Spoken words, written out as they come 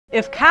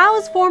If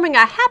cows forming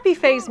a happy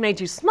face made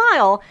you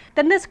smile,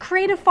 then this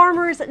creative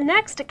farmer's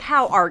next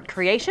cow art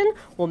creation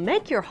will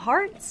make your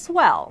heart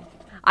swell.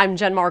 I'm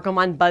Jen Markham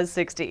on Buzz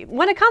 60.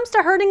 When it comes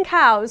to herding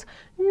cows,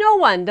 no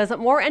one does it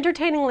more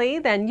entertainingly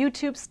than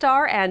YouTube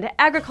star and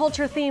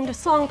agriculture-themed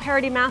song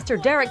parody master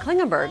Derek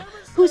Klingenberg,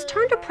 who's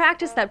turned a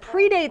practice that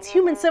predates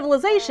human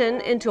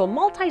civilization into a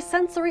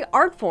multi-sensory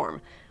art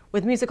form.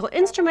 With musical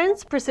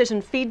instruments,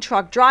 precision feed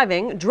truck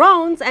driving,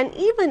 drones, and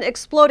even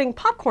exploding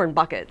popcorn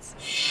buckets.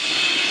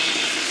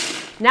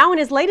 Now in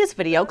his latest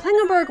video,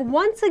 Klingenberg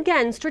once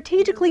again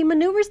strategically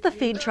maneuvers the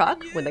feed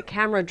truck with a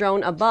camera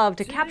drone above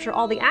to capture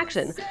all the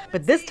action.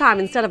 But this time,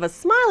 instead of a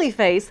smiley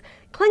face,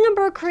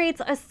 Klingenberg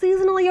creates a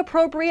seasonally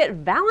appropriate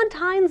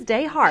Valentine's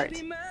Day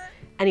heart.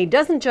 And he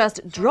doesn't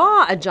just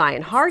draw a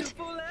giant heart,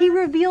 he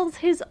reveals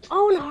his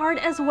own heart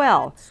as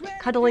well,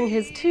 cuddling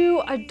his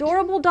two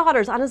adorable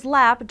daughters on his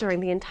lap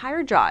during the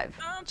entire drive.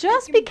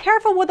 Just be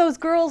careful with those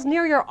girls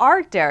near your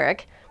art,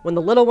 Derek. When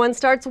the little one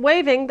starts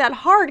waving, that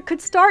heart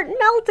could start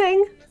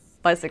melting.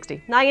 Buzz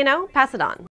 60. Now you know, pass it on.